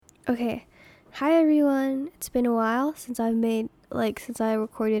Okay. Hi everyone. It's been a while since I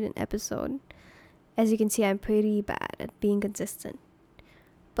recorded an episode. As you can see, I'm pretty bad at being consistent,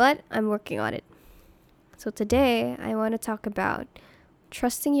 but I'm working on it. So today, I want to talk about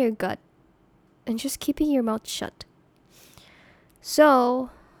trusting your gut and just keeping your mouth shut. So,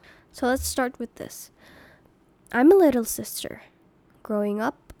 let's start with this. I'm a little sister. Growing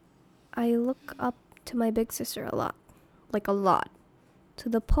up, I look up to my big sister a lot. Like a lot. To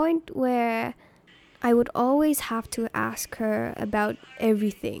the point where I would always have to ask her about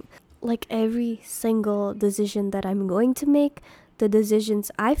everything. Like every single decision that I'm going to make, the decisions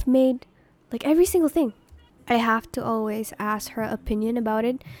I've made, like every single thing. I have to always ask her opinion about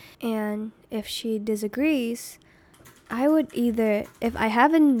it. And if she disagrees, I would either, if I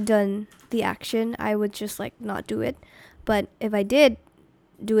haven't done the action, I would just like not do it. But if I did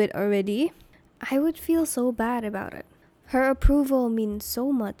do it already, I would feel so bad about it. Her approval means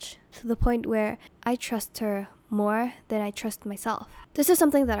so much to the point where I trust her more than I trust myself. This is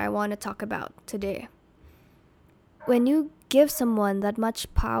something that I want to talk about today. When you give someone that much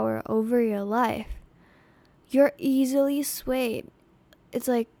power over your life, you're easily swayed. It's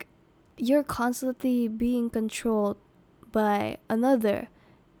like you're constantly being controlled by another,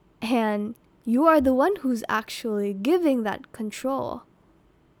 and you are the one who's actually giving that control.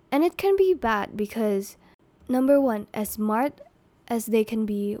 And it can be bad because number one, as smart as they can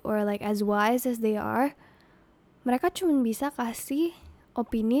be or like as wise as they are, mereka cuma bisa kasih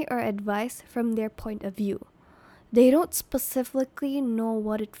opini or advice from their point of view. They don't specifically know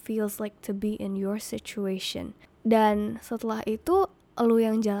what it feels like to be in your situation. Dan setelah itu, lu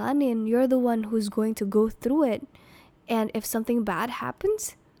yang jalanin, you're the one who's going to go through it. And if something bad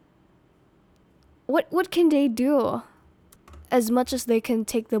happens, what can they do? As much as they can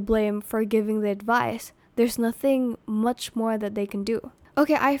take the blame for giving the advice, there's nothing much more that they can do.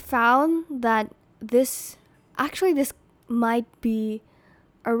 Okay, I found that this might be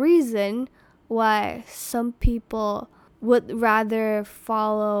a reason why some people would rather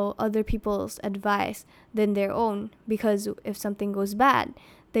follow other people's advice than their own, because if something goes bad,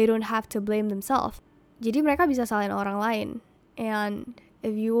 they don't have to blame themselves. Jadi mereka bisa salahin orang lain. And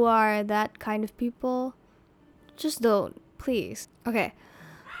if you are that kind of people, just don't, please. Okay.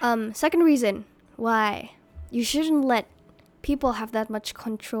 Second reason why you shouldn't let people have that much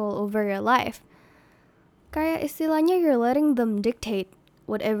control over your life. Kayak istilahnya you're letting them dictate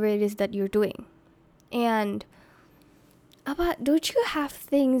whatever it is that you're doing. And don't you have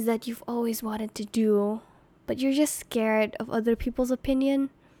things that you've always wanted to do, but you're just scared of other people's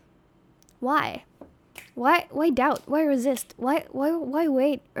opinion? Why? Why doubt? Why resist? Why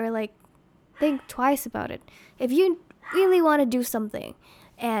wait or like think twice about it? If you really want to do something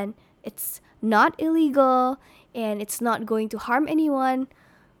and it's not illegal and it's not going to harm anyone,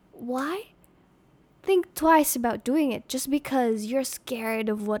 why think twice about doing it just because you're scared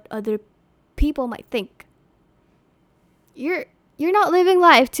of what other people might think? You're not living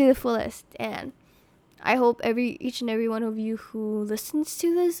life to the fullest, and I hope each and every one of you who listens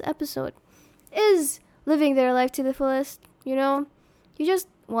to this episode is living their life to the fullest. You know, you just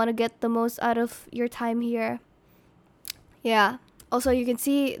want to get the most out of your time here. Yeah. Also, you can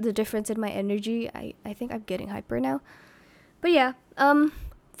see the difference in my energy. I think I'm getting hyper now. But yeah,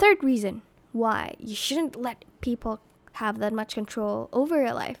 third reason why you shouldn't let people have that much control over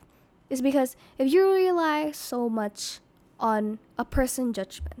your life is because if you rely so much on a person's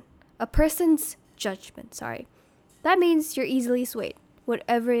judgment, that means you're easily swayed.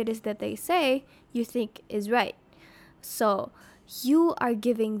 Whatever it is that they say, you think is right. So you are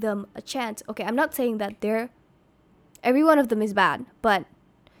giving them a chance. Okay, I'm not saying that every one of them is bad, but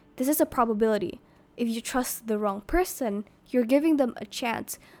this is a probability. If you trust the wrong person, you're giving them a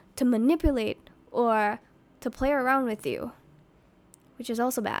chance to manipulate or to play around with you, which is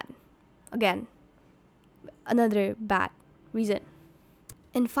also bad. Again, another bad reason.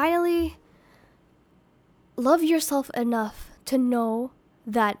 And finally, love yourself enough to know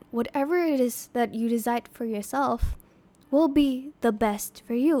that whatever it is that you decide for yourself will be the best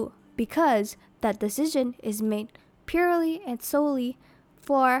for you, because that decision is made purely and solely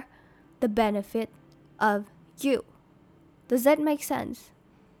for the benefit of you. Does that make sense?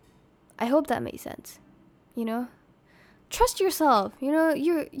 I hope that makes sense. You know? Trust yourself. You know,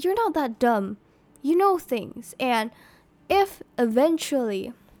 you're not that dumb. You know things. And if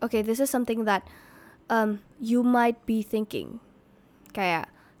eventually, okay, this is something that you might be thinking. Kaya,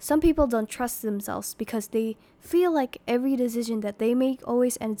 some people don't trust themselves because they feel like every decision that they make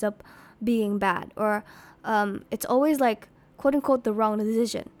always ends up being bad, or it's always like quote unquote the wrong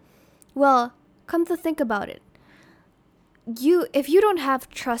decision. Well, come to think about it, if you don't have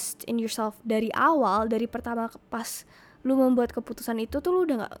trust in yourself dari awal, dari pertama pas lu membuat keputusan itu tuh lu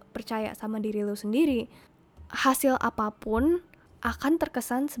udah gak percaya sama diri lu sendiri, hasil apapun akan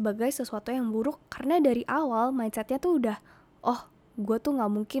terkesan sebagai sesuatu yang buruk karena dari awal mindsetnya tuh udah, oh gue tuh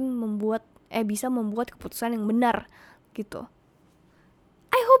gak mungkin bisa membuat keputusan yang benar gitu.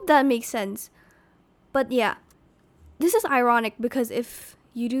 I hope that makes sense. But yeah, this is ironic because if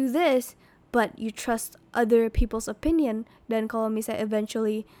you do this but you trust other people's opinion, dan kalau misalnya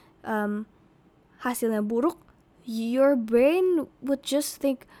eventually hasilnya buruk, your brain would just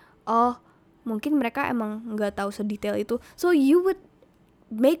think, oh mungkin mereka emang nggak tahu sedetail itu, so you would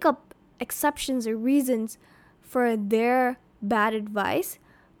make up exceptions or reasons for their bad advice,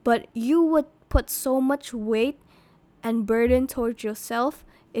 but you would put so much weight and burden towards yourself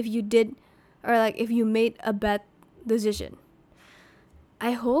if you did, or like if you made a bad decision.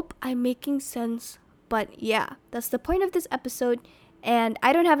 I hope I'm making sense, but yeah, that's the point of this episode, and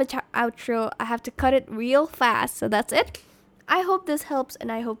I don't have a outro. I have to cut it real fast, so that's it. I hope this helps, and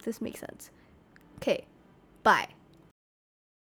I hope this makes sense. Okay, bye.